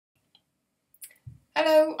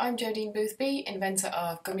Hello, I'm Jodine Boothby, inventor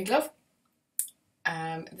of Gummee Glove.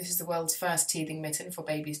 This is the world's first teething mitten for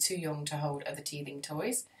babies too young to hold other teething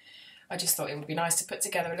toys. I just thought it would be nice to put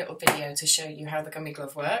together a little video to show you how the Gummee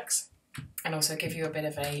Glove works and also give you a bit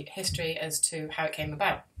of a history as to how it came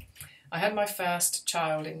about. I had my first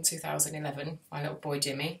child in 2011, my little boy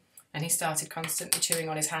Jimmy, and he started constantly chewing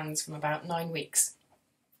on his hands from about 9 weeks.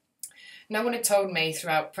 No one had told me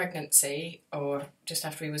throughout pregnancy or just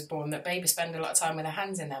after he was born that babies spend a lot of time with their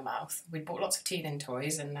hands in their mouth. We'd bought lots of teething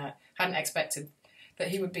toys and hadn't expected that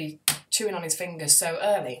he would be chewing on his fingers so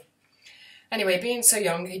early. Anyway, being so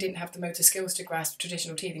young, he didn't have the motor skills to grasp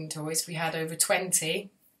traditional teething toys. We had over 20,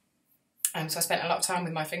 so I spent a lot of time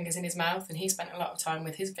with my fingers in his mouth, and he spent a lot of time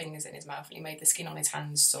with his fingers in his mouth, and he made the skin on his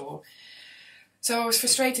hands sore. So I was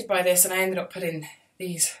frustrated by this, and I ended up putting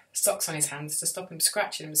these socks on his hands to stop him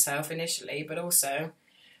scratching himself initially, but also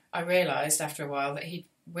I realised after a while that he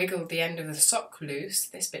wiggled the end of the sock loose,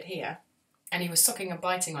 this bit here, and he was sucking and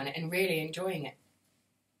biting on it and really enjoying it.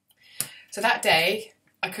 So that day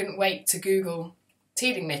I couldn't wait to Google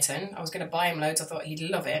teething mitten. I was going to buy him loads, I thought he'd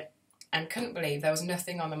love it, and couldn't believe there was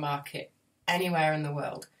nothing on the market anywhere in the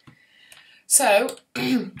world. So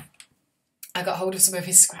I got hold of some of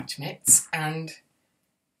his scratch mitts and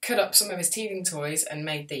cut up some of his teething toys and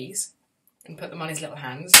made these and put them on his little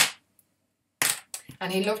hands.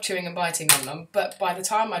 And he loved chewing and biting on them, but by the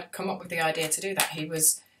time I'd come up with the idea to do that, he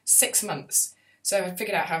was 6 months. So I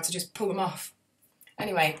figured out how to just pull them off.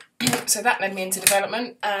 Anyway, so that led me into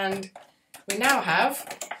development, and we now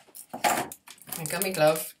have a Gummee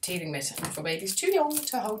Glove teething mitten for babies too young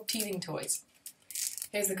to hold teething toys.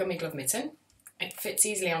 Here's the Gummee Glove mitten. It fits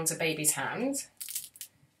easily onto baby's hands,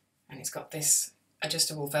 and it's got this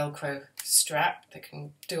adjustable Velcro strap that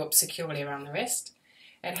can do up securely around the wrist.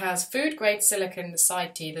 It has food grade silicone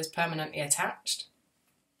side teethers permanently attached.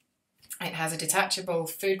 It has a detachable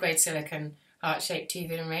food grade silicone heart-shaped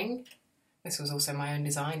teething ring. This was also my own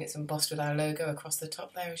design. It's embossed with our logo across the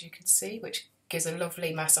top there, as you can see, which gives a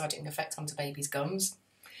lovely massaging effect onto baby's gums.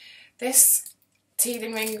 This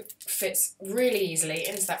teething ring fits really easily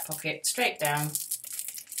into that pocket, straight down.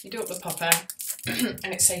 You do up the popper and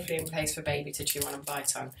it's safely in place for baby to chew on and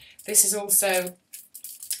bite on. This is also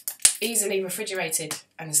easily refrigerated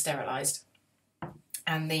and sterilised.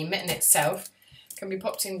 And the mitten itself can be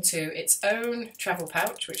popped into its own travel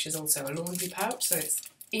pouch, which is also a laundry pouch, so it's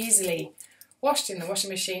easily washed in the washing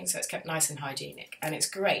machine, so it's kept nice and hygienic. And it's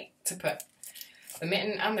great to put the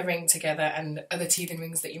mitten and the ring together and other teething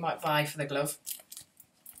rings that you might buy for the glove.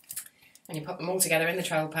 And you pop them all together in the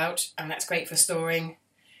travel pouch, and that's great for storing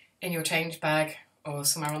in your change bag or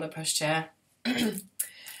somewhere on the pushchair.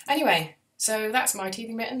 Anyway, so that's my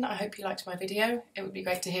teething mitten. I hope you liked my video. It would be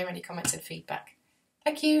great to hear any comments and feedback.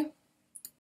 Thank you.